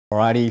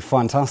Alrighty,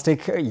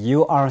 fantastic.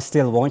 You are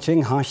still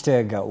watching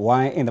hashtag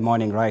Y in the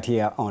morning right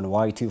here on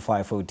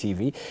Y254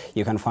 TV.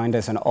 You can find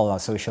us on all our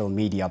social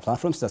media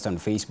platforms. That's on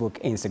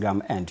Facebook,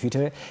 Instagram, and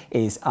Twitter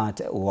is at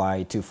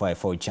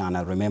Y254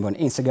 channel. Remember, on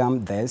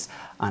Instagram, there's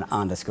an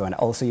underscore. And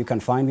also you can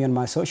find me on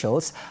my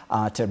socials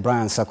at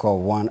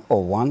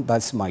BrianSako101.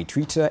 That's my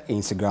Twitter,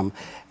 Instagram,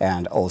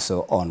 and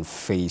also on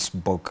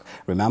Facebook.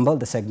 Remember,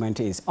 the segment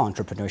is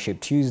Entrepreneurship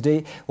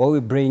Tuesday, where we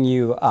bring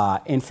you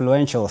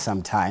influential,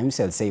 sometimes,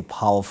 I'll say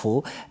powerful,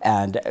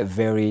 and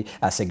very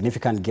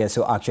significant guests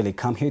who actually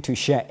come here to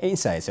share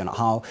insights on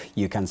how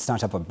you can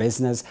start up a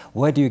business.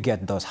 Where do you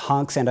get those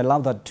hacks? And I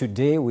love that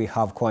today we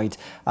have quite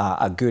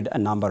a good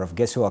number of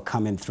guests who are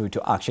coming through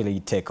to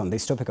actually take on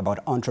this topic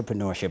about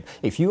entrepreneurship.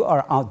 If you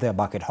are out there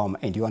back at home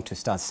and you want to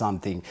start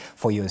something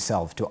for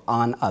yourself to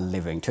earn a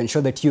living, to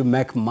ensure that you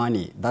make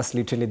money, that's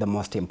literally the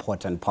most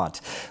important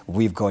part.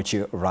 We've got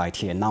you right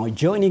here. Now,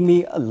 joining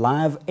me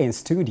live in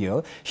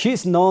studio,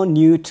 she's not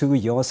new to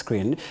your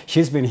screen.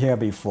 She's been here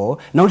before.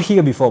 Not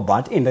here before,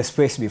 but in the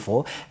space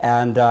before.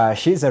 And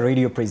she's a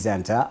radio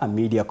presenter, a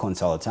media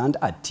consultant,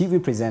 a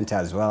TV presenter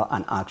as well,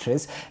 an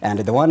actress. And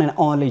the one and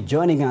only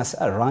joining us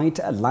right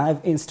live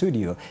in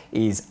studio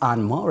is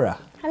Mwaura.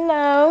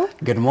 Hello.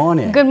 Good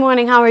morning. Good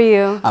morning. How are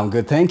you? I'm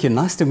good, thank you.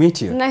 Nice to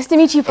meet you. Nice to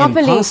meet you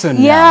properly. In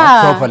person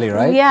now, properly,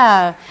 right?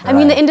 Yeah. Right. I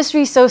mean, the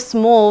industry is so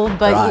small,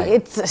 but right.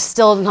 It's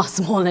still not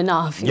small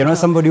enough. You know,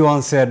 somebody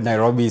once said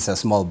Nairobi is a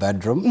small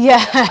bedroom.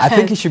 Yeah. I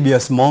think it should be a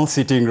small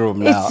sitting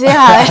room now.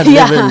 It's,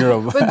 Living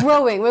room. We're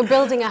growing. We're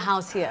building a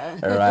house here.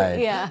 Right.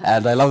 Yeah.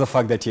 And I love the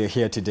fact that you're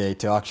here today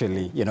to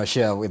actually,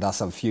 share with us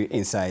a few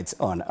insights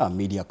on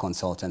media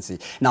consultancy.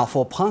 Now,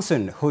 for a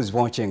person who's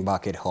watching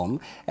back at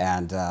home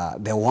and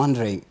they're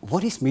wondering,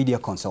 what is media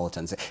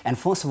consultancy? And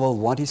first of all,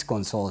 what is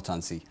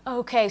consultancy?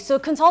 Okay, so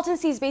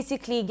consultancy is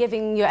basically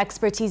giving your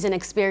expertise and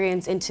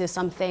experience into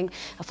something.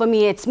 For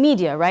me, it's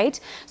media, right?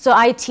 So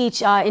I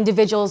teach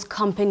individuals,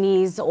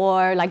 companies,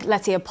 or like,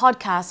 let's say a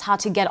podcast, how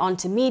to get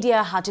onto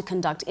media, how to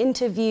conduct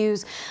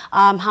interviews,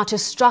 how to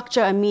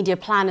structure a media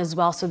plan as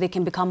well so they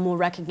can become more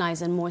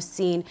recognized and more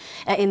seen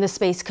in the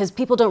space, because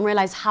people don't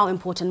realize how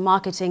important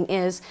marketing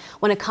is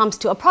when it comes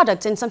to a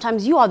product. And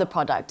sometimes you are the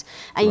product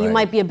and right. You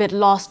might be a bit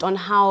lost on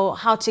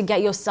how to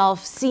get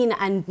yourself seen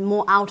and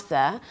more out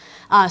there.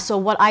 So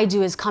what I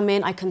do is come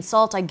in, I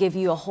consult, I give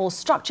you a whole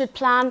structured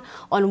plan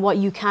on what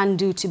you can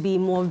do to be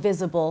more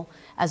visible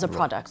as a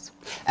product.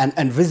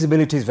 And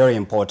visibility is very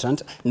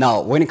important. Now,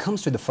 when it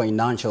comes to the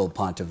financial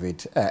part of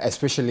it,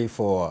 especially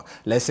for,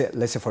 let's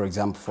say for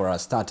example, for a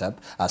startup,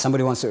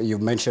 somebody wants to,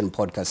 you've mentioned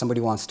podcast, somebody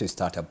wants to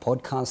start a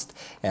podcast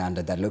and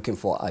they're looking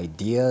for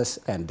ideas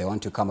and they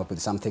want to come up with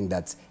something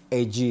that's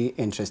edgy,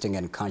 interesting,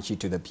 and catchy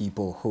to the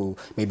people who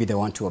maybe they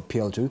want to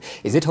appeal to.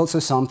 Is it also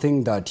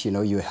something that,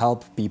 you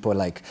help people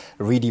like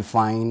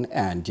redefine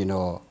and,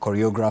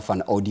 choreograph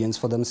an audience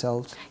for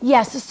themselves?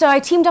 Yes, so I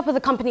teamed up with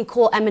a company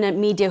called Eminent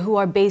Media who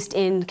are based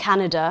in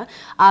Canada,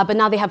 but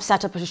now they have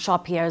set up a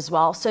shop here as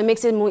well. So it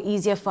makes it more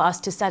easier for us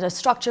to set a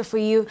structure for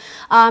you.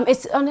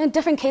 It's on a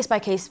different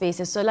case-by-case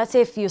basis. So let's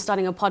say if you're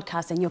starting a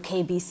podcast and you're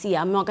KBC,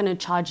 I'm not going to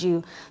charge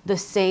you the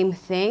same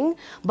thing,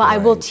 but right. I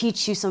will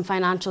teach you some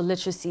financial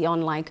literacy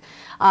on like,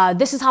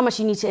 this is how much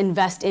you need to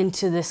invest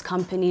into this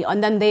company.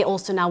 And then they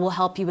also now will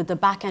help you with the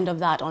back end of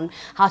that on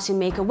how to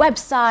make a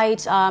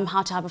website,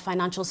 how to have a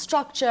financial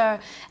structure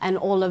and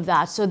all of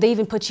that. So they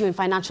even put you in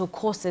financial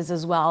courses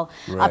as well.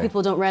 Right.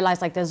 People don't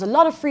realize like there's a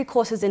lot of free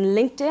courses in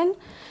LinkedIn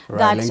right,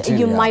 that LinkedIn,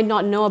 you might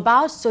not know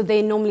about. So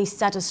they normally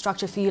set a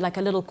structure for you, like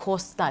a little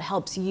course that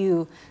helps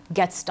you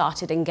get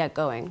started and get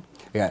going.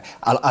 Yeah,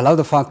 I love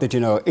the fact that,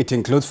 it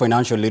includes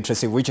financial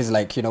literacy, which is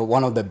like,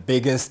 one of the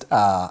biggest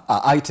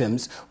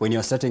items when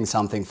you're setting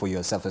something for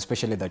yourself,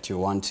 especially that you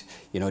want,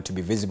 to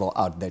be visible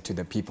out there to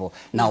the people.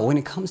 Now, when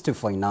it comes to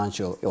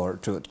financial or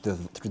to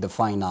the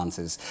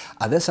finances,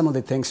 are there some of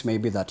the things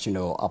maybe that,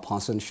 a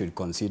person should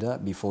consider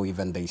before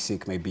even they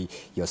seek maybe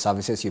your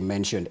services? You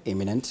mentioned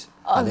Eminent.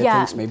 Are there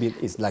things, maybe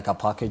it's like a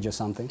package or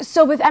something?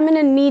 So with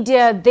Eminent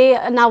Media, they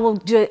now will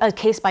do a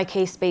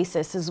case-by-case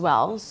basis as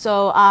well.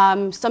 So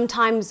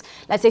sometimes,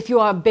 let's say if you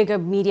are a bigger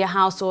media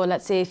house, or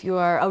let's say if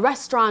you're a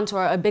restaurant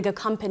or a bigger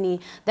company,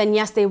 then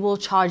yes, they will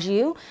charge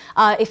you.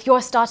 If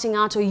you're starting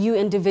out or you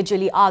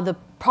individually are the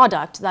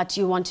product that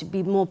you want to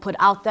be more put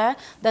out there,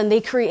 then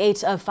they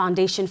create a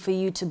foundation for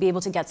you to be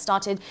able to get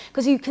started,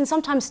 because you can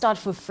sometimes start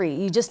for free.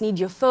 You just need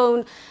your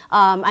phone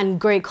and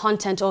great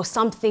content or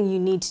something you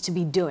need to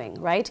be doing,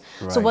 right?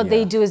 So what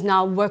they do is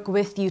now work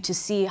with you to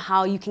see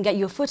how you can get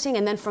your footing,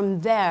 and then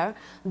from there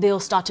they'll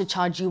start to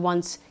charge you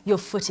once your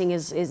footing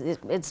is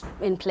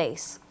in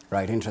place.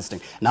 Right, interesting.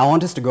 Now I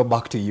want us to go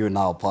back to you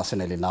now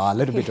personally. Now a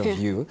little bit of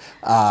you.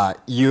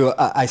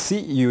 I see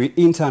you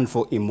interned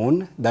for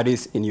Imun, that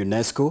is in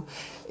UNESCO,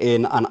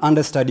 in an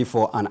understudy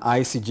for an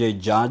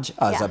ICJ judge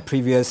as a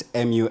previous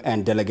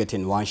MUN delegate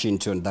in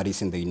Washington, that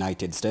is in the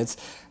United States,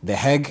 The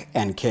Hague,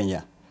 and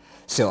Kenya.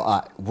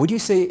 So would you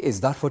say,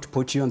 is that what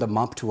put you on the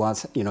map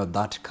towards, you know,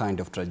 that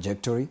kind of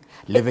trajectory?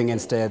 Living in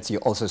States, you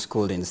also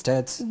schooled in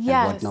States and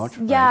whatnot,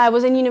 right? Yeah, I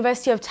was in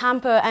University of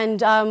Tampa,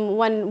 and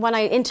when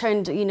I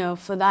interned, you know,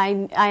 for the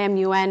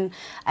IMUN,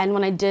 and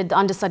when I did the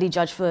understudy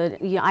judge for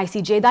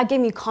ICJ, that gave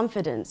me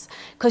confidence,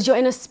 because you're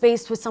in a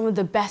space with some of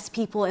the best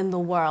people in the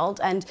world,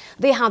 and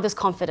they have this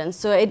confidence.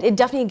 So it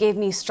definitely gave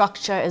me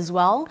structure as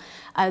well,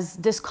 as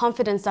this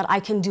confidence that I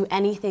can do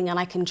anything and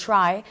I can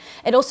try.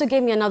 It also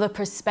gave me another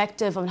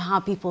perspective on how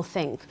people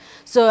think.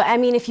 So, I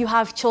mean, if you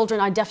have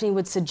children, I definitely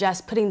would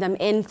suggest putting them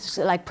in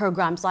like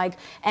programs like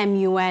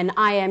MUN,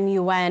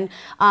 IMUN.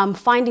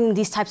 Finding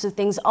these types of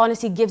things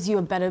honestly gives you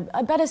a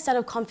better set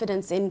of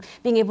confidence in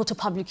being able to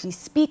publicly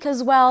speak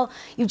as well.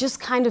 You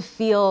just kind of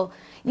feel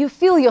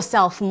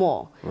yourself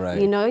more. Right.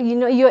 You know,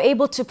 you're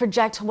able to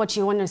project what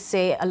you want to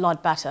say a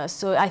lot better.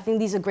 So I think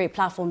these are great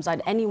platforms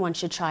that anyone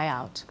should try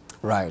out.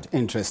 Right,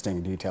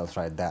 interesting details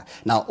right there.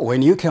 Now,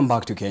 when you came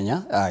back to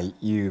Kenya,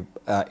 you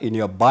in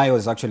your bio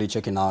is actually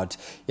checking out,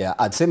 yeah,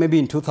 I'd say maybe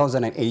in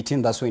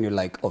 2018, that's when you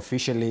like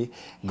officially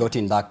got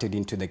inducted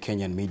into the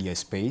Kenyan media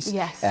space.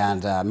 Yes.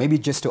 And maybe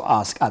just to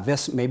ask, are there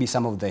maybe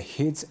some of the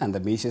hits and the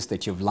misses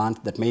that you've learned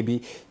that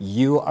maybe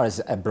you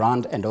as a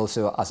brand and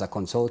also as a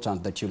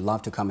consultant that you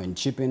love to come and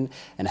chip in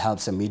and help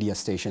some media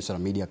stations or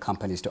media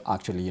companies to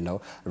actually, you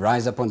know,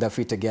 rise up on their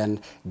feet again,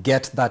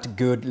 get that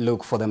good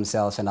look for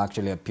themselves and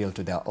actually appeal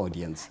to their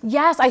audience?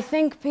 Yes, I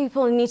think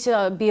people need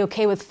to be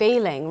okay with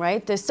failing,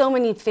 right? There's so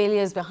many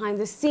failures behind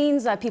the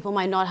scenes that people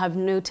might not have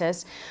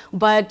noticed,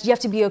 but you have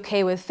to be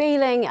okay with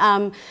failing.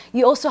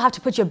 You also have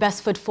to put your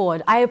best foot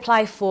forward. I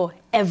apply for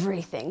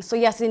everything. So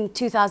yes, in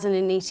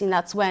 2018,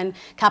 that's when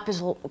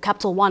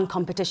Capital One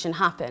competition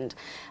happened.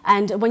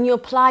 And when you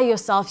apply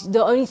yourself,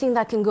 the only thing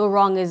that can go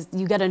wrong is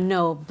you get a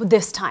no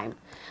this time.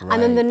 Right.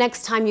 And then the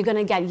next time you're going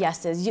to get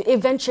yeses.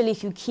 Eventually,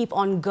 if you keep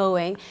on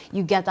going,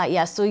 you get that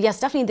yes. So yes,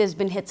 definitely there's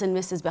been hits and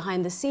misses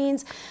behind the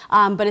scenes,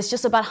 but it's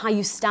just about how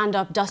you stand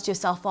up, dust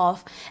yourself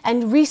off,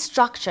 and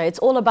restructure. It's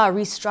all about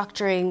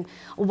restructuring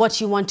what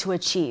you want to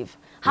achieve.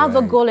 Have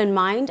a goal in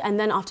mind, and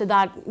then after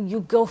that, you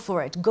go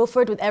for it. Go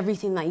for it with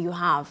everything that you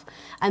have.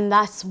 And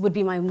that would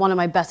be one of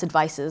my best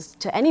advices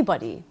to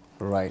anybody.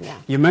 Right. Yeah.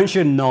 You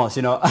mentioned NOS,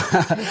 you know,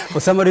 for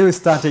somebody who's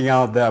starting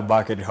out there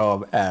back at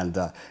home and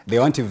they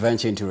want to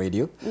venture into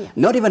radio,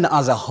 not even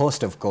as a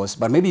host, of course,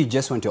 but maybe you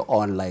just want to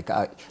own, like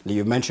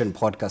you mentioned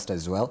podcast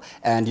as well,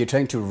 and you're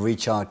trying to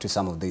reach out to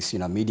some of these, you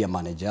know, media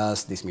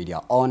managers, these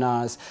media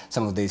owners,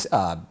 some of these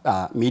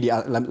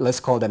media, let's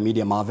call them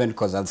media Marvel,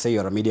 because I'll say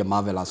you're a media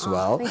Marvel as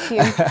well. Thank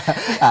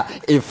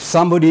you. If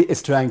somebody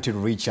is trying to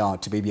reach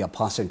out to maybe a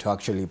person to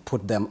actually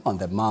put them on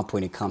the map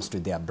when it comes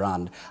to their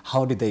brand,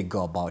 how do they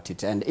go about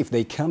it? And if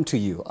they come to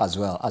you as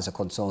well as a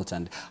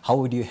consultant, how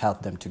would you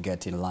help them to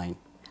get in line?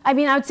 I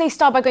mean, I would say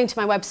start by going to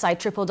my website,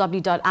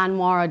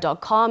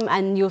 www.mwaura.com,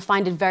 and you'll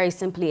find it very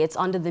simply. It's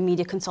under the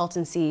media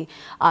consultancy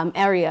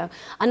area.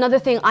 Another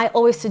thing I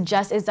always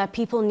suggest is that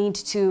people need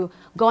to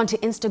go onto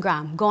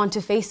Instagram, go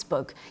onto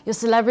Facebook. Your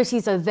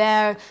celebrities are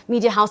there,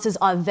 media houses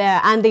are there,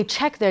 and they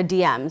check their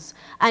DMs.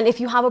 And if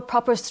you have a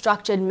proper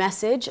structured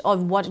message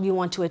of what you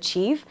want to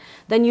achieve,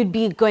 then you'd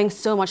be going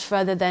so much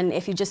further than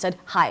if you just said,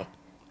 hi.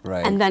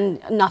 Right. And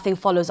then nothing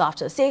follows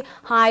after. Say,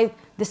 hi,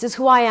 this is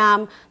who I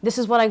am, this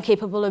is what I'm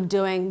capable of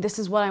doing, this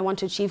is what I want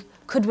to achieve.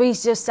 Could we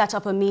just set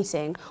up a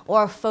meeting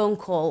or a phone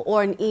call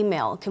or an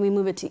email? Can we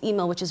move it to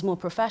email, which is more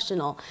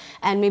professional?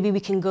 And maybe we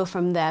can go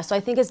from there. So I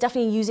think it's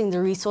definitely using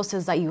the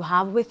resources that you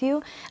have with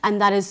you,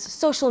 and that is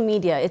social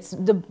media. It's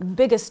the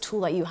biggest tool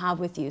that you have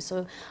with you.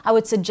 So I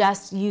would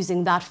suggest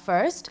using that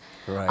first,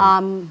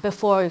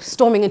 before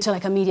storming into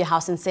like a media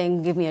house and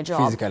saying, give me a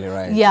job. Physically,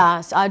 right.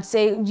 Yeah, so I'd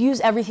say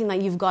use everything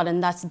that you've got,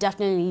 and that's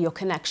definitely your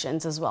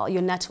connections as well,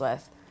 your net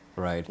worth.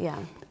 Right. Yeah.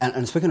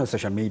 And speaking of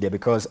social media,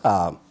 because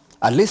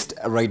at least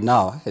right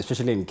now,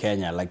 especially in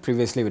Kenya, like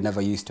previously we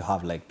never used to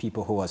have like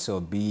people who are so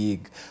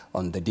big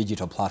on the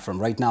digital platform.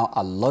 Right now,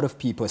 a lot of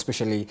people,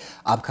 especially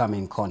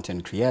upcoming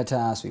content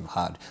creators,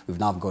 we've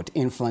now got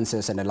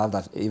influencers, and I love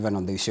that even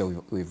on this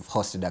show we've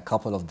hosted a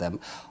couple of them.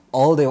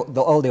 All they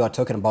are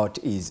talking about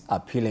is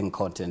appealing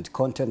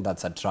content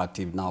that's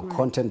attractive now,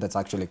 content that's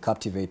actually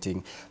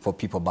captivating for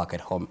people back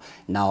at home.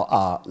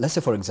 Now, let's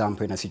say, for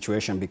example, in a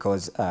situation,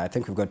 because I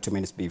think we've got 2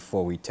 minutes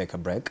before we take a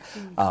break.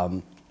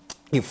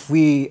 If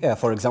we,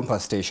 for example, a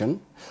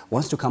station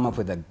wants to come up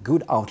with a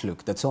good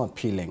outlook that's so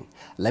appealing,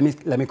 let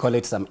me call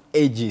it some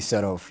edgy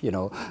sort of, you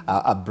know,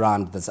 a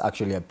brand that's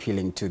actually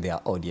appealing to their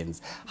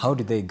audience. How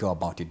do they go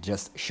about it,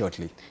 just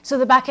shortly? So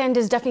the back end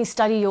is definitely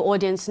study your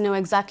audience, know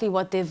exactly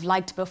what they've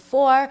liked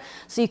before,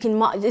 so you can,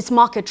 it's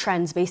market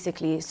trends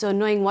basically. So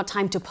knowing what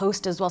time to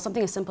post as well,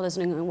 something as simple as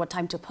knowing what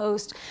time to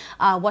post,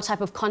 what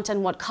type of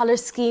content, what color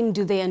scheme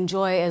do they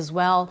enjoy as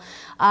well.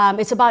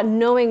 It's about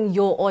knowing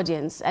your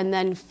audience and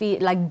then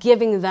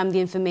giving them the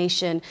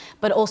information,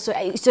 but also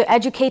so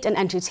educate and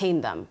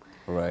entertain them.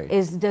 Right.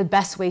 Is the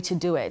best way to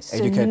do it. So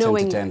educate and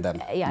entertain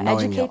them. Yeah,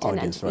 knowing educate your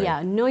audience, right.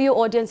 Yeah, know your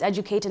audience,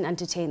 educate and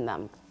entertain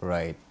them.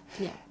 Right.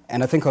 Yeah.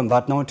 And I think on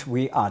that note,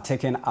 we are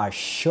taking a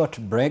short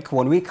break.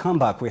 When we come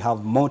back, we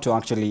have more to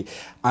actually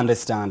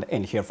understand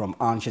and hear from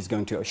Anne. She's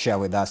going to share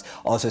with us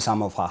also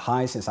some of her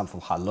highs and some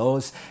of her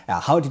lows.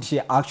 How did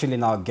she actually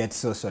now get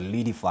so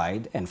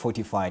solidified and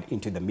fortified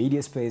into the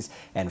media space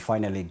and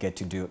finally get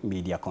to do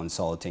media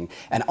consulting?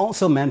 And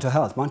also mental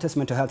health, Manta's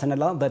mental health. And I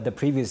love that the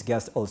previous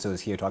guest also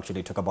is here to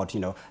actually talk about,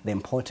 the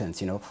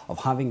importance, of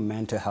having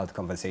mental health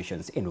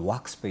conversations in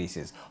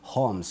workspaces,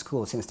 homes,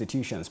 schools,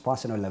 institutions,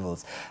 personal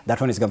levels.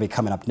 That one is going to be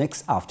coming up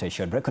next after a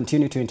short break.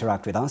 Continue to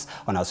interact with us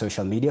on our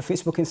social media.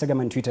 Facebook, Instagram,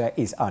 and Twitter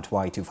is at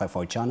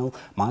Y254 channel.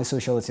 My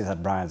socials is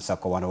at Brian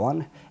Soccer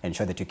 101.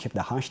 Ensure that you keep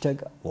the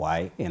hashtag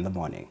Y in the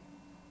morning.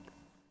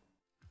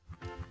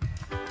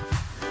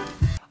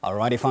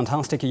 Alrighty,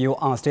 fantastic. You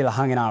are still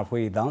hanging out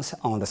with us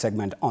on the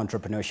segment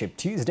Entrepreneurship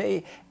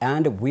Tuesday,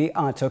 and we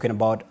are talking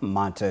about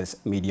Matters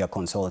Media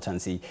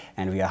Consultancy,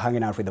 and we are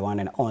hanging out with the one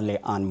and only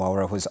Anne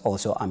Mwaura, who's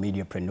also a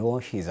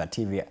mediapreneur. She's a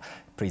TV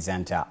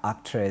presenter,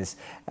 actress,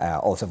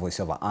 also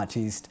voiceover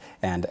artist,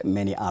 and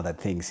many other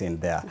things in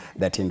there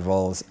that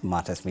involves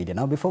Matters Media.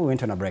 Now, before we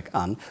went on a break,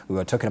 Anne, we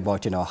were talking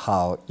about,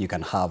 how you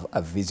can have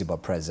a visible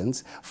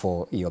presence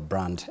for your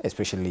brand,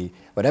 especially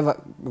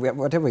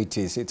whatever it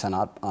is. It's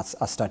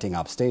a starting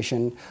up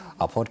station,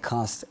 a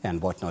podcast,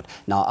 and whatnot.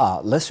 Now,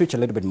 let's switch a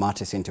little bit,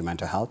 Matters, into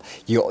mental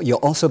health. You're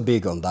also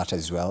big on that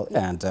as well.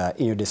 And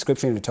in your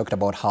description, you talked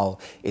about how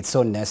it's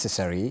so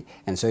necessary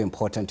and so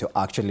important to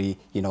actually,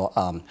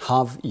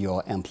 have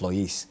your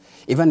employees,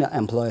 even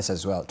employers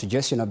as well, to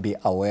just be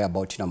aware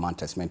about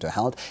Manta's mental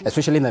health,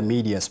 especially in the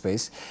media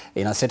space,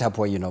 in a setup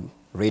where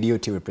radio,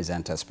 TV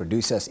presenters,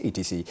 producers,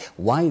 etc.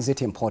 Why is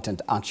it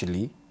important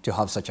actually to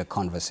have such a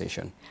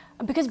conversation?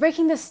 Because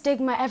breaking the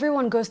stigma,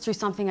 everyone goes through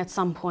something at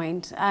some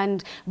point,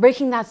 and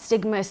breaking that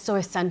stigma is so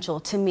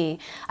essential to me.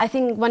 I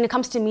think when it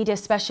comes to media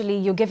especially,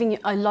 you're giving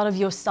a lot of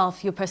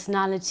yourself, your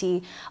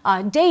personality,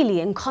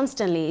 daily and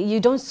constantly. You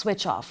don't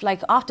switch off.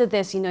 Like after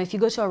this, if you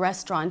go to a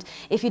restaurant,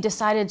 if you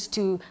decided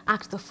to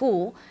act the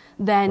fool,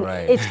 then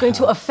it's going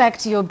to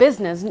affect your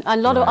business. A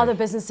lot of other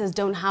businesses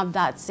don't have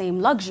that same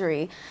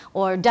luxury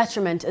or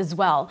detriment as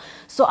well.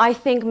 So I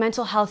think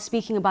mental health,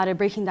 speaking about it,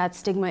 breaking that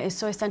stigma is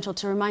so essential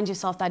to remind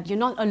yourself that you're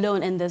not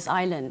alone in this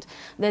island.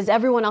 There's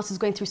everyone else is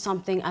going through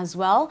something as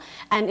well.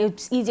 And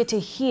it's easier to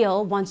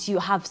heal once you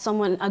have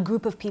a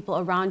group of people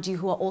around you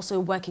who are also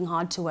working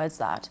hard towards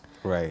that.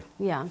 Right.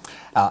 Yeah.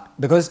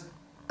 Because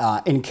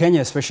in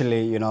Kenya,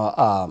 especially,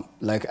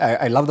 like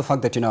I love the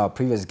fact that, our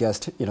previous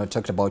guest,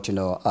 talked about,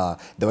 the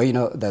way,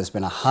 there's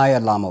been a high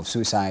alarm of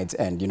suicides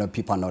and,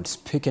 people are not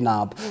speaking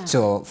up. Yeah.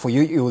 So for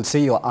you, you will say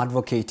you're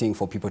advocating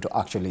for people to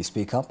actually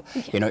speak up.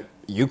 Yeah.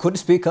 You could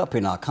speak up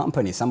in our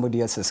company,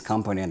 somebody else's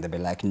company, and they'll be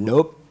like,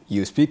 nope,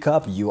 you speak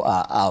up, you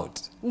are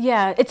out.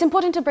 Yeah, it's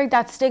important to break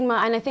that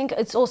stigma, and I think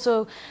it's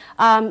also,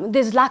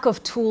 there's lack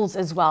of tools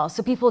as well.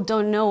 So people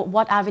don't know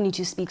what avenue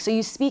to speak. So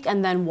you speak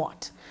and then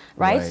what?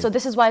 Right? So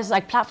this is why it's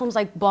like platforms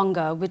like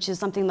Bonga, which is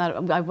something that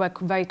I work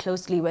very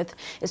closely with.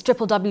 It's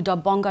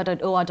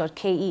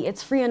www.bonga.or.ke.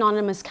 It's free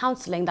anonymous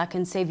counseling that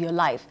can save your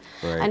life.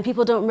 And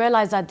people don't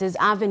realize that there's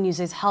avenues,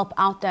 there's help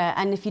out there.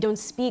 And if you don't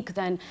speak,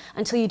 then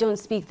until you don't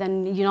speak,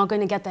 then you're not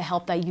going to get the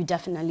help that you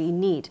definitely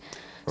need.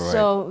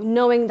 So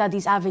knowing that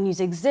these avenues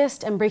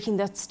exist and breaking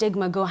that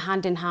stigma go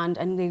hand in hand,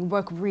 and they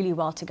work really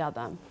well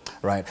together.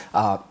 Right.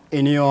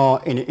 In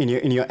your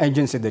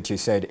agency that you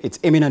said, it's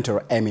imminent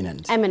or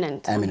eminent?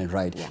 Eminent. Eminent,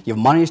 right. Yeah. You've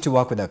managed to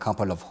work with a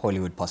couple of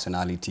Hollywood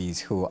personalities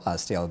who are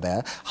still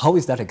there. How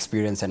is that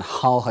experience, and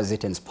how has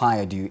it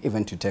inspired you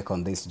even to take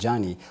on this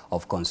journey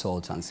of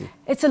consultancy?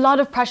 It's a lot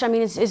of pressure. I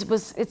mean,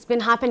 it's been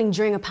happening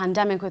during a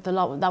pandemic with a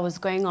lot that was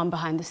going on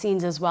behind the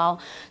scenes as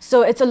well.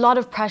 So it's a lot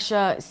of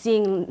pressure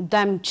seeing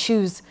them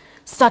choose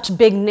such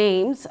big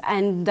names,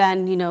 and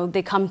then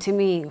they come to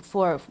me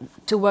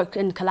to work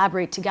and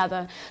collaborate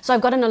together. So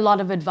I've gotten a lot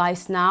of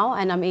advice now,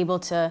 and I'm able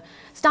to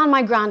stand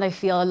my ground. I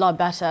feel a lot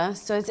better.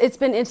 So it's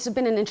been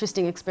an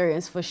interesting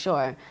experience for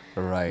sure.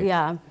 Right.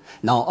 Yeah.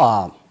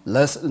 Now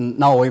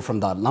now away from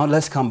that. Now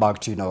let's come back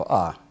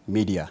to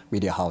media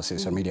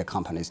houses or media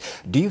companies.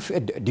 Do you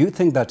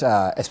think that,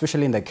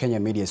 especially in the Kenya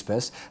media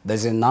space,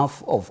 there's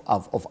enough of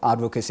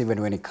advocacy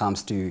even when it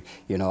comes to,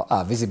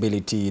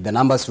 visibility? The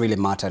numbers really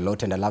matter a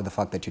lot, and I love the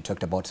fact that you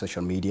talked about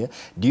social media.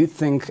 Do you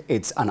think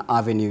it's an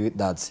avenue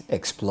that's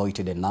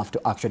exploited enough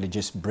to actually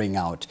just bring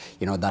out,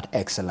 that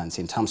excellence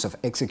in terms of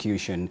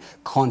execution,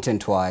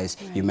 content-wise?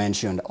 You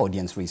mentioned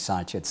audience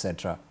research,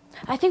 etc.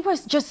 I think we're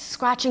just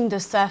scratching the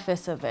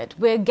surface of it.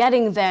 We're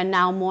getting there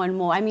now more and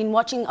more. I mean,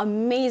 watching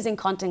amazing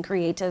content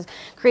creators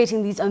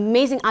creating these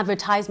amazing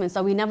advertisements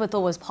that we never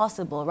thought was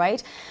possible,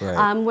 right?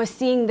 We're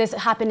seeing this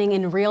happening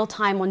in real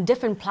time on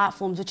different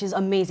platforms, which is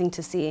amazing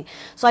to see.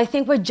 So I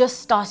think we're just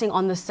starting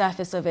on the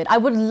surface of it. I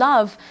would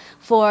love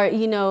for,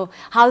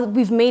 how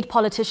we've made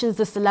politicians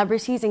the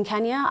celebrities in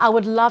Kenya. I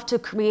would love to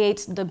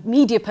create the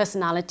media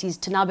personalities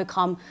to now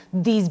become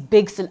these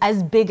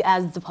as big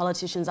as the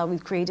politicians that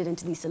we've created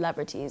into these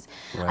celebrities.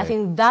 wise. I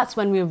think that's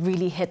when we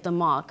really hit the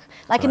mark.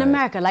 Like in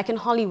America, like in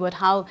Hollywood,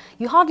 how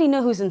you hardly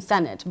know who's in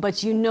Senate,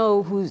 but you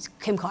know who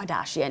Kim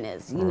Kardashian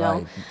is, you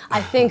know.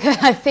 I think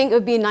it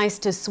would be nice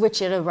to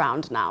switch it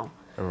around now.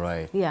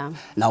 Right. Yeah.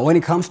 Now, when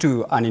it comes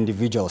to an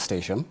individual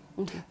station,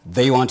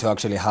 they want to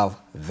actually have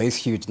these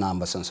huge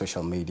numbers on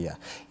social media.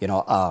 You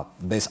know,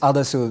 there's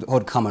others who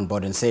would come on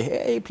board and say,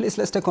 hey, please,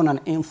 let's take on an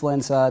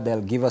influencer.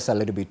 They'll give us a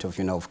little bit of,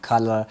 you know, of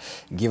color,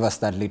 give us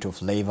that little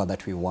flavor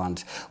that we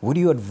want. Would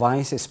you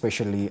advise,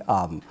 especially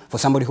for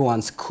somebody who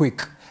wants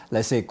quick,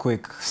 let's say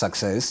quick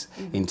success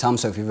in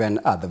terms of even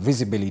the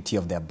visibility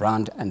of their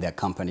brand and their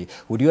company,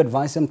 would you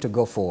advise them to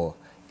go for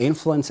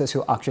influencers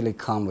who actually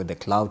come with the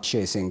cloud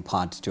chasing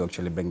part to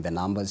actually bring the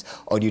numbers,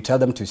 or do you tell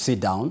them to sit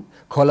down,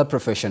 call a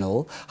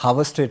professional, have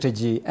a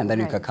strategy, and then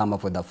you can come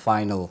up with the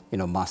final, you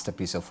know,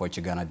 masterpiece of what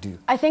you're gonna do?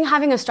 I think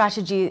having a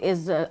strategy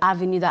is the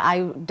avenue that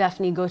I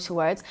definitely go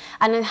towards,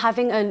 and then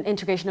having an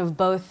integration of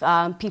both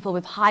people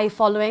with high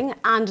following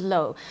and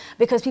low,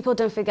 because people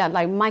don't forget,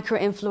 like, micro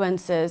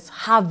influencers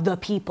have the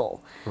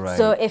people.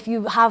 So if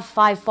you have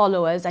 5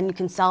 followers and you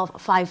can sell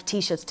 5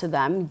 t-shirts to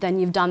them, then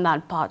you've done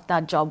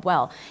that job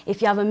well.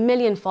 If you have 1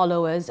 million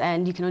followers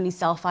and you can only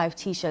sell 5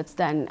 t-shirts,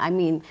 then I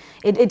mean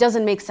it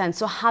doesn't make sense.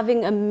 So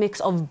having a mix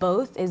of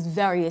both is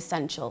very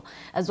essential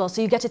as well.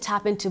 So you get to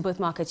tap into both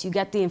markets. You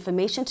get the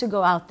information to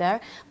go out there,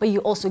 but you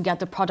also get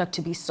the product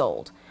to be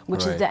sold,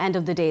 which is the end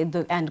of the day,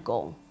 the end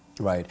goal.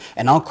 Right.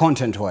 And now,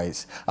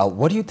 content-wise,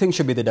 what do you think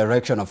should be the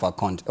direction of our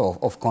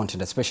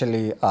content,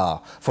 especially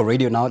for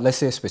radio now? Let's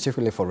say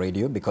specifically for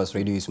radio, because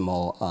radio is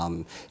more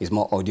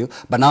audio.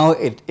 But now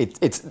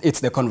it's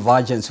the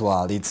convergence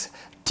world. It's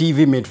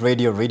TV meet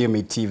radio, radio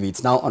meet TV.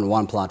 It's now on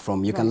one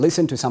platform. You can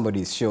listen to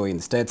somebody's show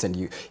instead,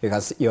 and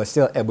you're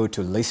still able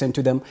to listen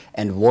to them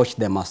and watch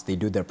them as they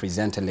do their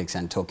presenter leaks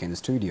and talk in the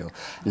studio.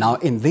 Now,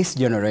 in this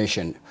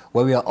generation,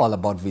 where we are all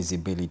about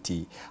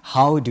visibility,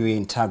 how do we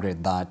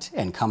integrate that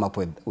and come up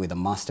with a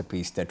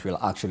masterpiece that will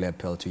actually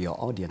appeal to your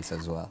audience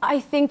as well? I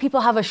think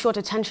people have a short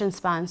attention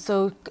span,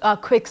 so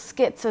quick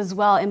skits as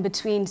well in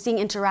between, seeing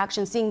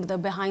interaction, seeing the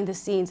behind the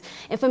scenes.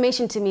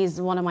 Information to me is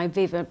one of my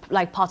favorite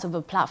parts of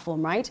a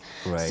platform, right?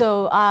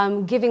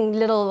 So giving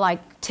little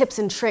tips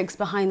and tricks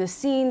behind the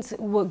scenes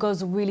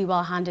goes really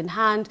well hand in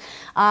hand.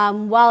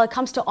 While it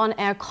comes to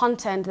on-air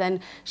content, then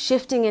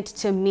shifting it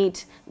to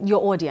meet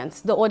your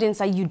audience, the audience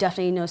that you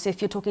definitely know. So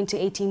if you're talking to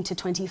 18 to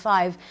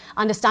 25,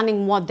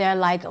 understanding what they're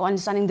like, or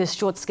understanding the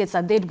short skits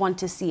that they'd want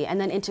to see, and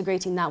then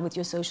integrating that with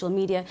your social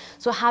media.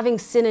 So having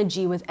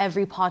synergy with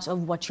every part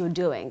of what you're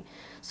doing.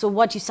 So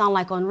what you sound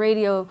like on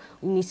radio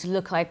needs to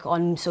look like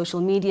on social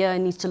media, it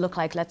needs to look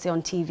like, let's say,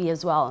 on TV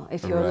as well,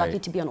 if you're lucky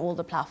to be on all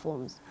the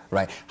platforms.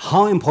 Right.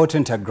 How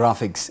important are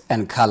graphics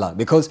and color?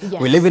 Because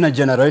we live in a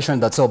generation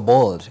that's so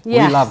bold. We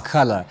love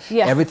color.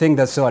 Everything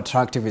that's so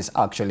attractive is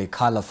actually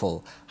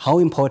colorful. How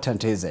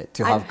important is it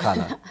to have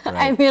color?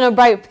 I'm in a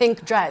bright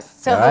pink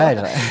dress. So,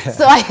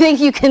 so I think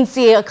you can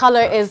see a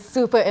color is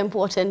super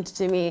important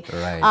to me.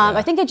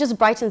 I think it just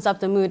brightens up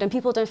the mood. And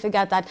people don't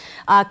forget that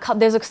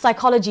there's a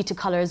psychology to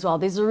color as well.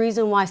 There's a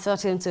reason why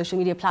certain social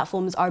media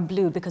platforms are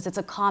blue, because it's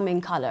a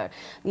calming color.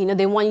 You know,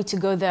 they want you to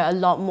go there a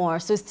lot more.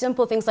 So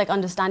simple things like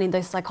understanding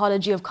the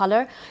psychology of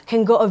color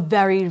can go a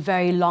very,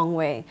 very long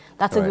way.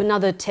 That's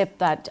another tip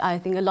that I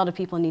think a lot of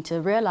people need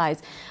to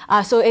realize.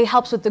 So it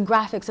helps with the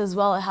graphics as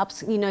well. It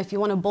helps, you know, if you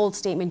want a bold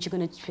statement, you're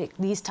going to pick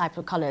these type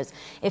of colors.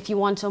 If you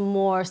want a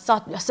more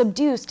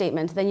subdued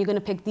statement, then you're going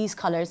to pick these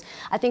colors.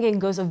 I think it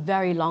goes a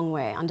very long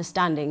way,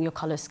 understanding your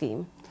color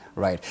scheme.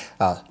 Right.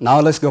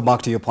 Now let's go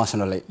back to you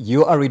personally.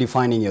 You are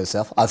redefining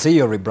yourself. I'll say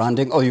you're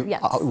rebranding. Or you,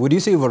 would you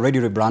say you've already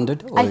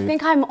rebranded? I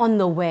think I'm on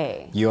the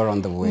way. You're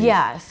on the way.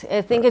 Yes.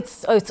 I think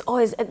it's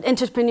always,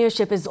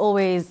 entrepreneurship is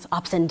always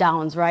ups and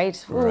downs,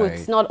 right? Ooh,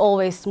 it's not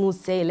always smooth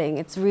sailing.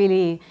 It's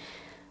really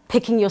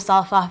picking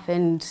yourself up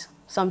and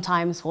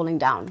sometimes falling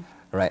down.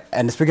 Right.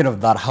 And speaking of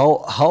that,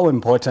 how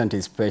important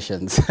is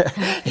patience?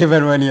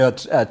 Even when you're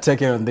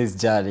taking on this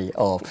journey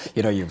of,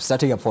 you know, you're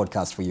starting a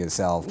podcast for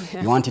yourself,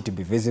 you want it to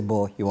be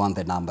visible, you want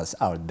the numbers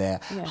out there.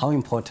 How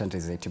important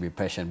is it to be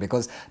patient?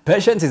 Because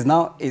patience is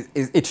now,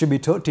 it should be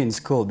taught in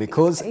school,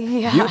 because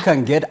you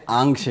can get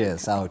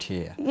anxious out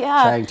here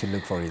trying to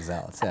look for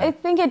results. I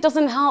think it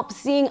doesn't help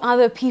seeing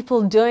other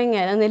people doing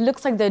it, and it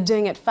looks like they're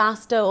doing it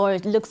faster, or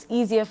it looks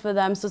easier for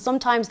them. So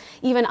sometimes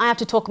even I have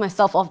to talk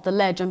myself off the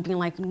ledge and being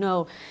like,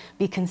 no,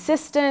 be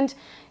consistent.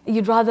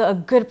 You'd rather a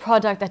good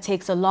product that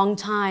takes a long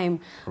time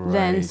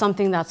than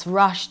something that's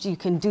rushed. You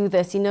can do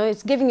this, you know,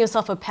 it's giving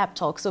yourself a pep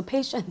talk. So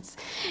patience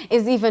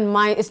is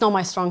it's not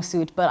my strong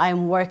suit, but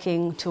I'm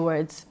working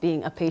towards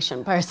being a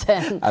patient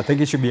person. I think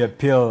it should be a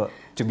pill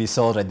to be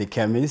sold at the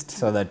chemist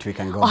so that we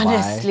can go buy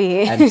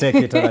and take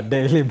it on a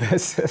daily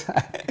basis.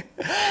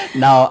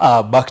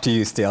 Now, back to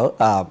you still.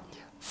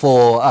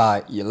 For,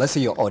 let's say,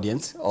 your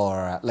audience,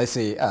 or let's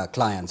say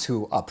clients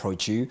who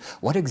approach you,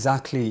 what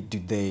exactly do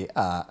they,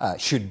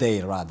 should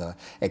they rather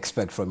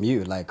expect from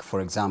you? Like, for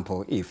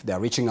example, if they're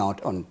reaching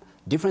out on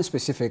different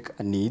specific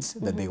needs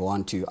that they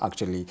want to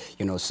actually,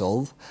 you know,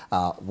 solve,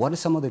 what are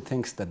some of the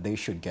things that they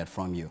should get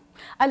from you?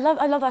 I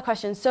love that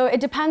question. So it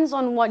depends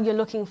on what you're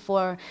looking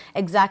for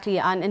exactly,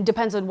 and it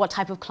depends on what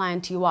type of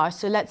client you are.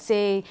 So let's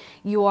say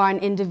you are an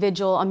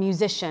individual, a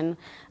musician,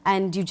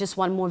 and you just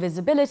want more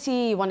visibility,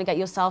 you want to get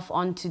yourself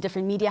onto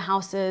different media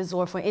houses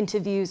or for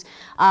interviews,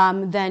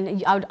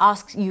 then I would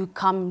ask you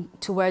come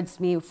towards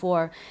me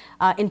for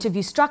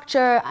interview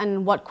structure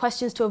and what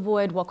questions to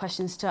avoid, what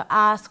questions to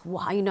ask,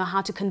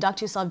 how to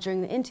conduct yourself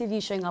during the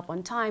interview, showing up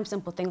on time,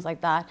 simple things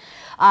like that.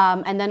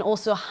 And then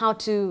also how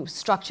to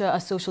structure a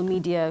social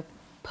media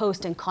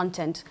post and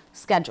content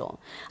schedule.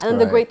 And then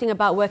the great thing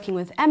about working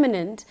with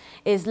Eminent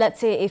is, let's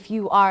say if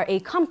you are a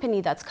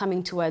company that's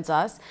coming towards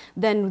us,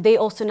 then they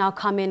also now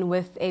come in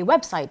with a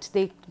website.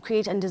 They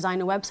create and design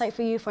a website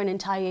for you for an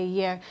entire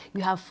year.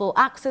 You have full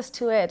access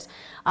to it.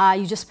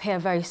 You just pay a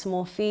very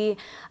small fee.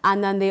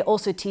 And then they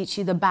also teach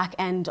you the back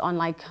end on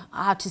like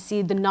how to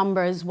see the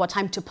numbers, what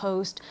time to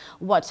post,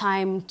 what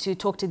time to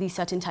talk to these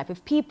certain type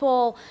of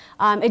people.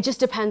 It just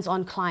depends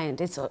on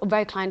client. It's a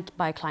very client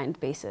by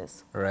client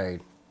basis. Right.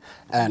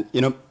 And,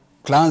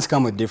 clients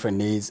come with different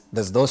needs.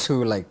 There's those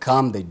who like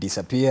come, they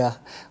disappear,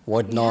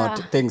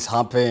 whatnot, things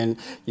happen,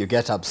 you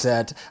get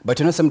upset. But,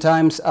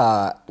 sometimes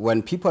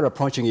when people are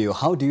approaching you,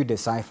 how do you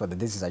decipher that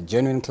this is a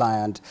genuine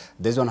client,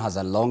 this one has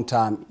a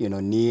long-term,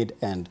 need,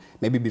 and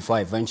maybe before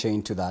I venture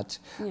into that,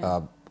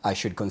 I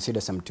should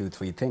consider some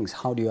 2-3 things.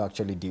 How do you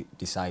actually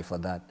decipher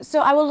that? So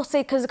I will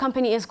say, because the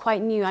company is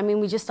quite new, I mean,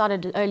 we just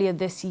started earlier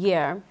this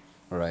year.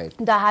 Right.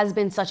 That has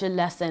been such a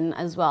lesson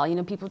as well,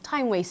 people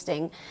time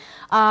wasting.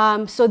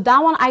 So that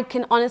one I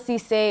can honestly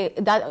say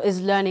that is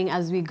learning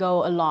as we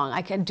go along.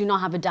 I do not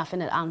have a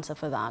definite answer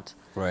for that.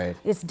 Right.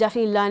 It's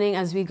definitely learning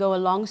as we go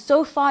along.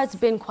 So far it's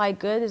been quite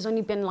good. There's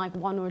only been like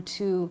 1 or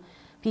 2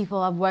 people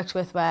I've worked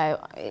with where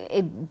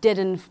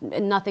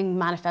nothing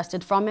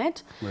manifested from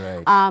it.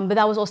 Right. But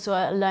that was also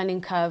a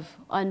learning curve.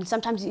 And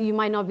sometimes you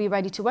might not be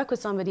ready to work with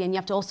somebody and you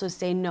have to also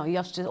say no. You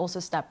have to also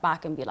step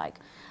back and be like,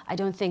 I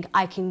don't think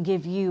I can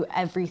give you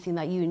everything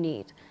that you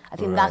need. I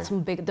think that's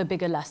the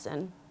bigger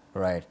lesson.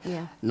 Right.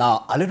 Yeah.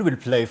 Now, a little bit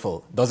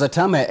playful. There was a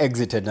time I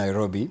exited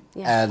Nairobi,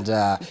 and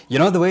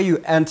the way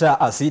you enter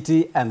a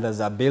city and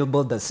there's a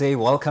billboard that say,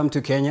 "Welcome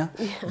to Kenya."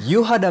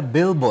 You had a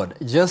billboard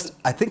just,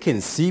 I think, in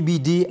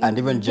CBD and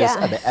even just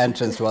at the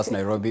entrance to us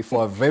Nairobi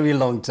for a very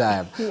long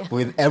time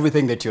with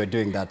everything that you were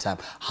doing that time.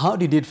 How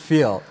did it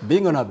feel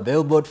being on a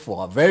billboard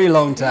for a very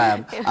long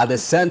time at the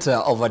center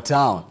of a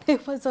town?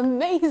 It was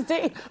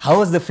amazing. How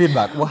was the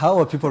feedback? How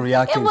were people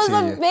reacting to you? It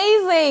was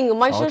amazing.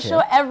 My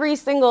show every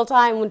single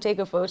time would take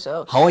a photo.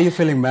 How are you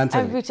feeling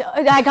mentally?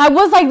 I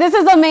was like, this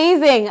is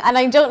amazing, and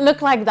I don't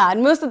look like that.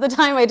 Most of the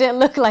time, I didn't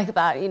look like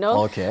that.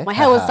 Okay. My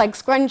hair was like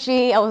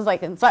scrunchy. I was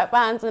like in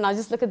sweatpants, and I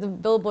just look at the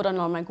billboard,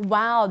 and I'm like,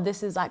 wow,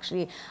 this is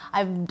actually,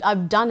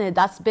 I've done it.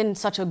 That's been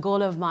such a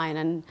goal of mine,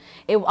 and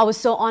I was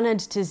so honored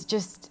to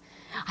just,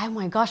 oh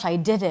my gosh, I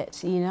did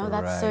it.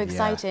 That's so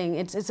exciting.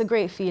 It's a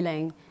great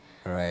feeling.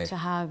 Right. To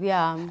have,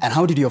 And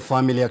how did your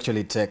family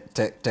actually take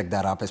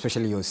that up,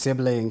 especially your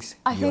siblings,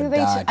 your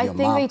dad, your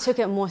mom? I think they took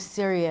it more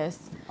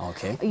serious.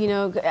 Okay.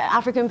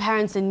 African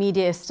parents in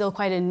media is still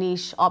quite a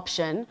niche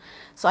option.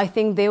 So I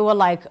think they were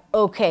like,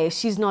 okay,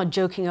 she's not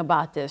joking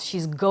about this.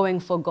 She's going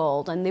for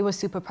gold. And they were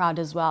super proud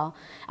as well.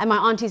 And my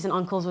aunties and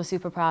uncles were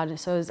super proud.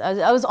 So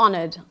I was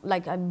honored,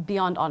 like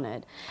beyond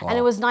honored. Wow. And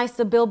it was nice,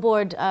 the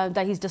billboard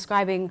that he's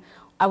describing,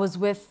 I was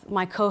with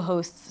my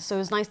co-hosts, so it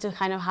was nice to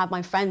kind of have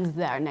my friends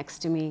there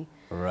next to me.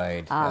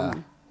 Right.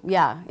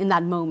 In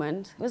that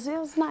moment. It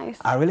was nice.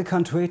 I really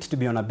can't wait to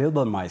be on a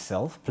billboard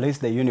myself. Please,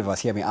 the universe,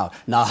 hear me out.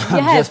 Now,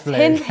 I'm just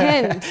playing.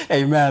 Hint, hint.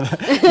 Amen.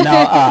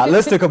 Now,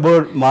 let's talk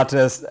about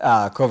matters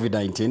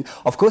COVID-19.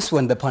 Of course,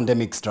 when the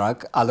pandemic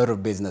struck, a lot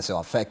of businesses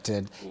were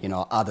affected.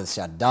 Others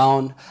shut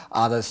down.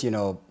 Others,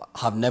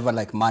 have never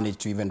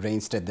managed to even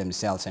reinstate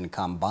themselves and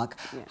come back.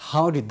 Yeah.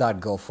 How did that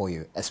go for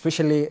you?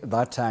 Especially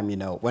that time,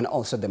 when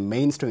also the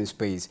mainstream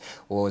space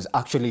was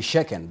actually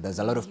shaken. There's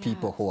a lot of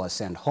people who were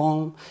sent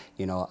home,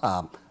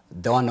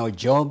 there were no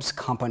jobs,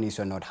 companies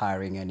were not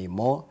hiring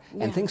anymore,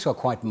 and things were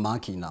quite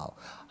murky now.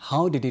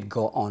 How did it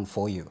go on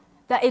for you?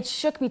 That it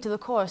shook me to the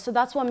core. So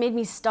that's what made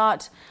me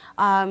start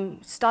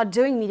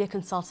doing media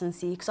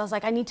consultancy, because I was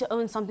like, I need to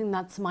own something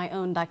that's my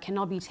own, that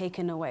cannot be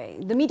taken away.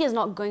 The media is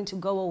not going to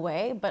go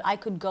away, but I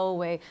could go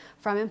away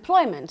from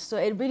employment. So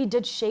it really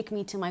did shake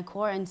me to my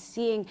core, and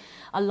seeing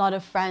a lot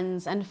of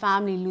friends and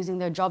family losing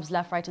their jobs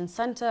left, right, and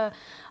center,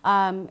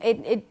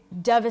 it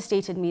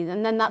devastated me.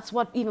 And then that's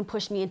what even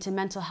pushed me into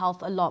mental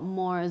health a lot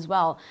more as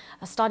well.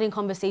 Starting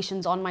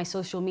conversations on my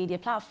social media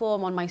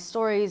platform, on my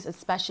stories,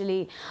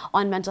 especially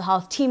on mental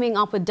health, teaming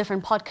up with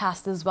different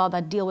podcasts as well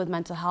that deal with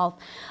mental health,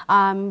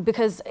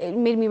 because it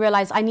made me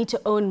realize I need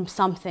to own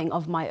something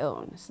of my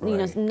own.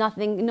 Right.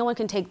 No one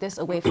can take this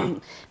away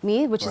from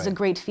me, which is a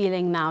great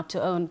feeling now,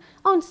 to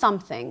own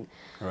something.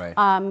 Right.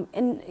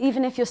 And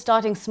even if you're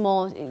starting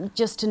small,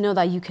 just to know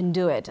that you can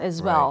do it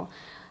as well.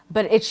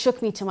 but it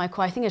shook me to my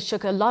core. I think it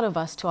shook a lot of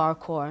us to our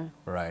core.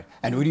 Right.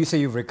 And would you say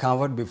you've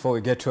recovered before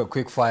we get to a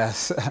quick fire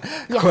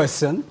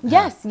question?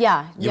 Yes,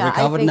 yeah. You've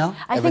recovered now?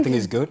 Everything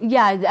is good?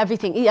 Yeah,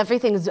 everything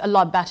is a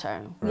lot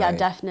better. Right. Yeah,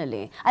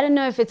 definitely. I don't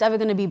know if it's ever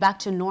going to be back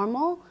to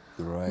normal,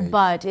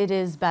 but it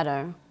is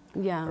better.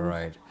 Yeah.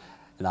 Right.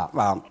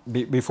 Now,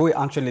 before we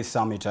actually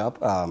sum it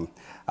up, I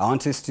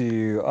want us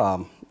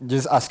to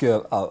just ask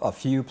you a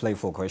few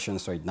playful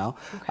questions right now.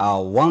 Okay.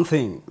 One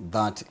thing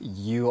that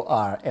you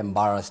are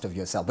embarrassed of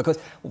yourself, because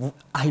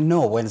I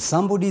know when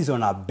somebody's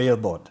on a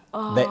billboard,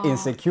 the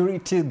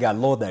insecurity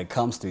galore that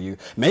comes to you,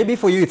 maybe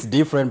for you it's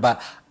different,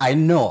 but I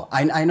know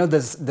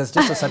there's just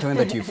a certain way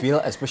that you feel,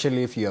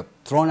 especially if you're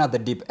thrown at the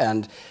deep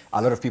end.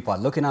 A lot of people are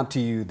looking up to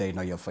you. They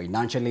know you're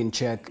financially in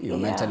check, you're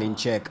mentally in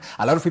check.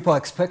 A lot of people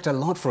expect a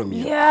lot from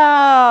you.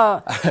 Yeah.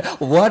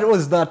 What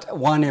was that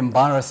one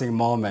embarrassing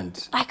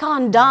moment? I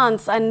can't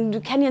dance, and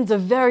Kenyans are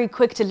very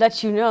quick to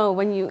let you know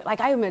when you,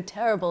 like, I am a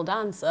terrible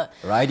dancer.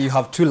 Right, you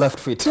have 2 left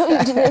feet.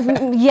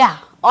 Yeah,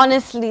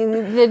 honestly,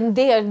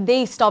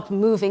 they stopped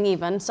moving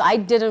even, so I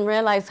didn't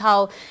realize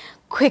how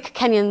quick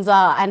Kenyans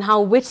are and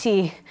how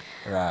witty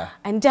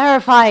and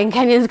terrifying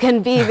Kenyans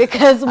can be,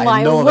 because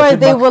my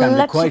word, they will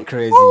let you. Quite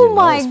crazy,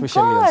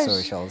 especially on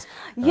socials.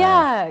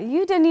 Yeah,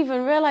 you didn't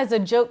even realize a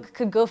joke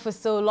could go for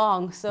so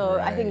long, so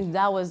I think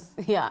that was,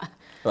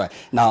 Right.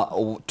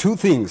 Now, 2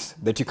 things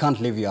that you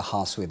can't leave your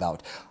house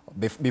without.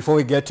 Before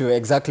we get to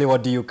exactly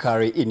what do you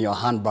carry in your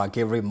handbag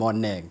every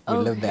morning you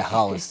leave the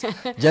house,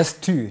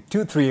 just 2,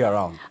 3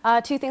 around.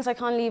 2 things I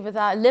can't leave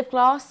without: lip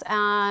gloss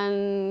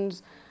and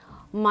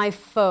my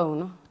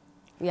phone.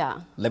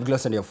 Yeah. Lip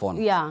gloss and your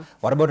phone? Yeah.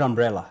 What about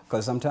umbrella?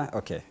 Because sometimes,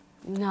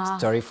 nah.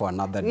 Story for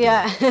another day.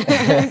 Yeah.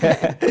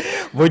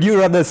 Would you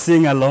rather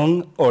sing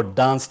along or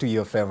dance to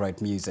your favorite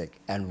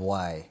music, and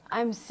why?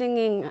 I'm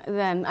singing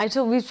then.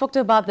 We talked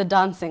about the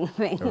dancing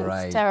thing.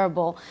 Right. It's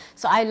terrible.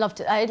 So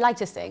I'd like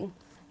to sing.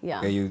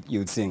 Yeah.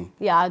 You'd sing?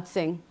 Yeah, I'd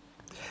sing.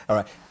 All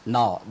right.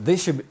 Now,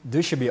 this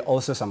should be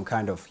also some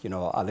kind of,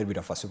 a little bit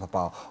of a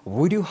superpower.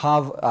 Would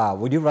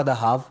you rather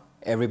have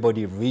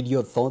everybody read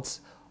your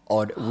thoughts,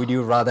 or would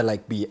you rather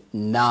like be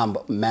numb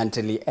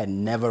mentally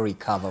and never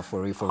recover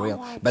for real,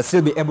 but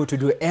still be able to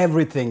do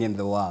everything in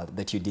the world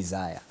that you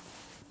desire?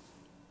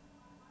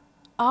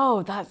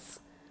 Oh, that's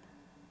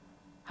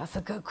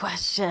a good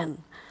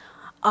question.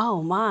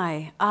 Oh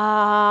my.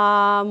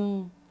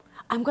 I'm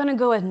gonna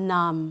go with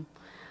numb.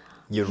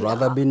 You'd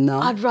rather be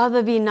numb? I'd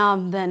rather be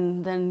numb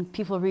than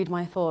people read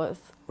my thoughts.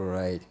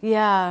 Right.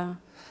 Yeah.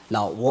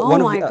 Now, oh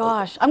my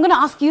gosh. I'm going to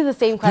ask you the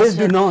same question. Please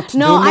do not.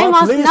 No, I'm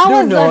asking. That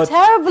was a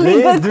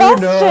terribly good question.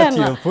 Please do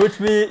not. You put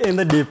me in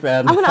the deep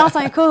end. I'm going to ask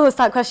my co-host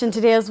that question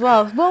today as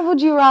well. What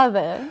would you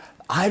rather?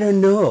 I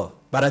don't know.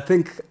 But I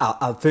think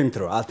I'll think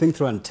through. I'll think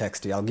through and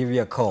text you. I'll give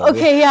you a call.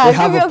 Okay, yeah. We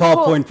have a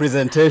PowerPoint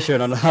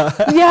presentation on her.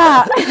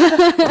 Yeah.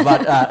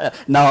 But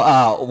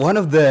now, one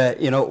of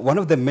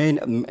the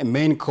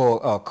main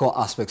core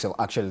aspects of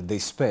actually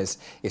this space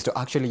is to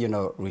actually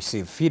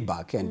receive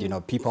feedback,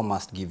 and people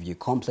must give you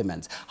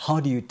compliments.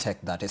 How do you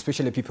take that?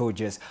 Especially people who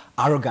just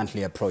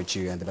arrogantly approach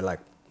you and they're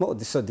like, "Oh,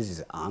 this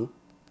is Anne.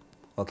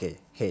 Okay,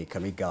 hey,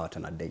 can we go out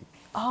on a date?"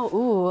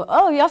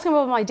 Oh, you're asking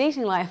about my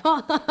dating life.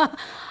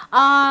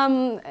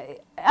 I'm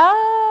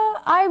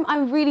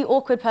a really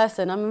awkward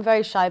person. I'm a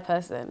very shy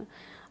person.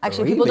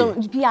 Actually,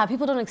 really?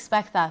 people don't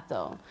expect that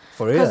though.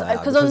 For real?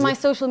 Because on my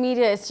social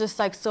media, it's just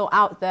like so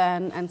out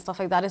there and stuff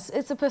like that.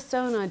 It's a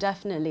persona,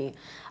 definitely.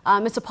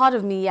 It's a part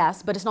of me,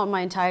 yes, but it's not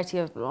my entirety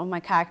of my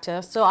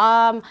character. So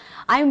I'm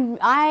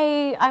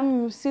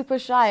super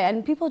shy,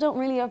 and people don't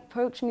really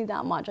approach me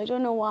that much. I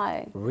don't know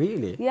why.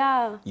 Really?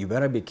 Yeah. You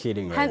better be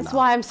kidding right now. Hence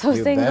why I'm so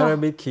single. You better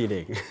be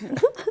kidding.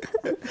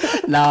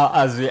 Now,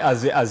 as we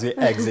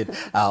exit,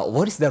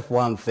 what is that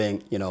one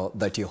thing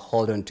that you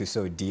hold on to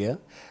so dear,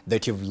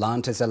 that you've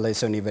learned as a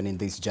lesson even in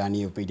this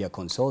journey of media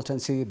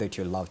consultancy, that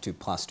you love to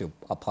pass to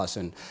a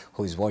person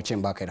who is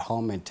watching back at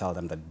home and tell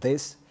them that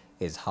this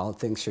is how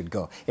things should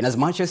go? In as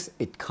much as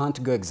it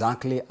can't go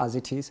exactly as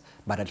it is,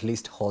 but at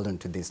least hold on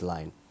to this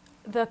line.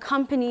 The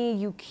company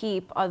you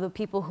keep are the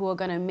people who are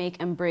going to make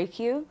and break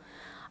you.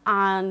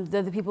 And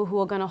they're the people who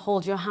are going to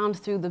hold your hand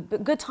through the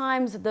good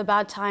times, the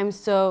bad times.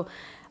 So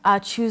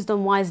choose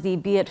them wisely,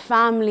 be it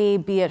family,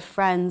 be it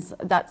friends.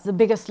 That's the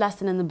biggest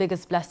lesson and the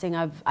biggest blessing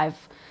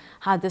I've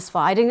had this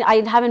far.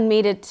 I haven't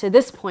made it to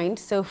this point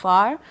so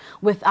far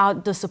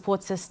without the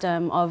support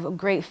system of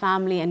great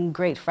family and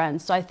great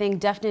friends. So I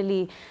think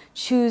definitely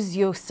choose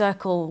your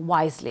circle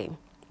wisely.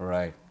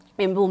 Right.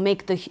 It will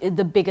make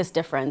the biggest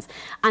difference.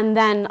 And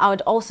then I would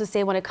also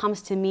say when it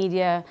comes to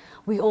media,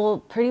 we all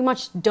pretty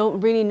much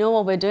don't really know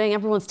what we're doing.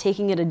 Everyone's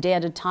taking it a day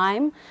at a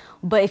time.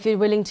 But if you're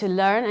willing to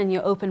learn and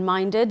you're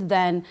open-minded,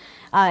 then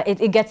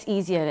it gets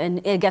easier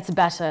and it gets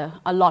better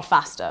a lot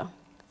faster.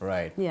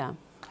 Right. Yeah.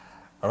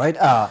 All right.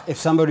 If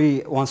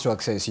somebody wants to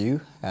access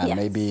you and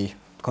maybe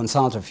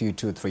consult a few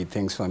 2 or 3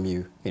 things from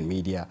you in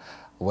media,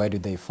 where do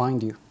they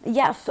find you?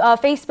 Yeah,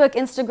 Facebook,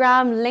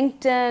 Instagram,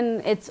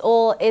 LinkedIn, it's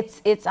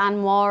Anne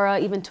Mwaura,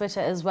 even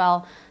Twitter as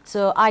well.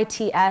 So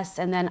ITS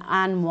and then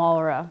Anne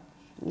Mwaura.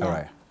 Yeah. All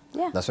right.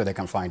 Yeah. That's where they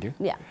can find you?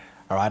 Yeah.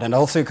 All right, and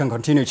also you can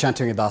continue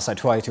chatting with us at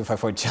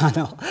Y254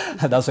 channel.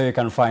 That's where you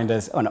can find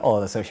us on all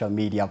the social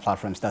media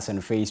platforms. That's on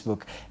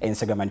Facebook,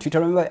 Instagram, and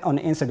Twitter. Remember, on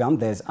Instagram,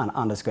 there's an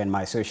underscore, and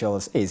my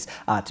socials is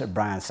at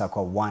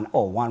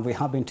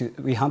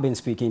BrianSako101. We have been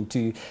speaking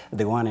to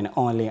the one and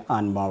only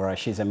Mwaura.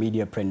 She's a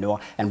mediapreneur.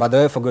 And by the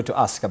way, I forgot to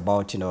ask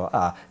about,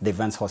 the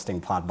events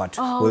hosting part, but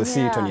we'll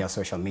see it on your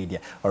social media,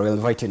 or we'll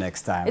invite you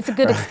next time. It's a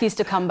good excuse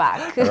to come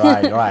back.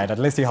 Right. At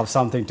least you have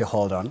something to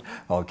hold on.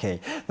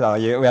 Okay, so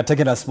we are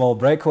taking a small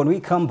break. When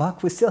we come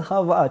back, we still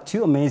have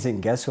two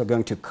amazing guests who are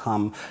going to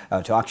come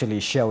to actually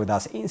share with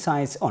us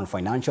insights on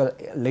financial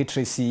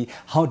literacy.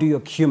 How do you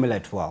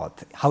accumulate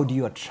wealth? How do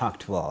you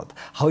attract wealth?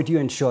 How do you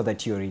ensure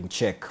that you're in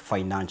check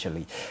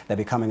financially? They'll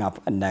be coming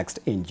up next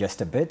in just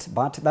a bit.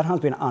 But that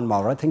has been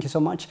Mwaura. Thank you so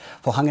much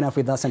for hanging out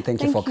with us, and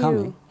thank you for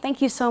coming.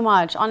 Thank you so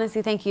much.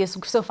 Honestly, thank you. It's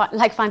so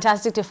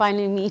fantastic to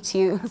finally meet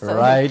you. So,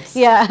 right?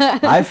 Yeah.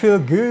 I feel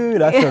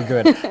good.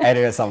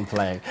 Anyways, I'm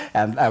playing.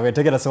 And we're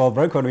taking a small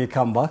break. When we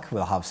come back,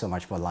 we'll have so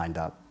much more lined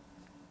up.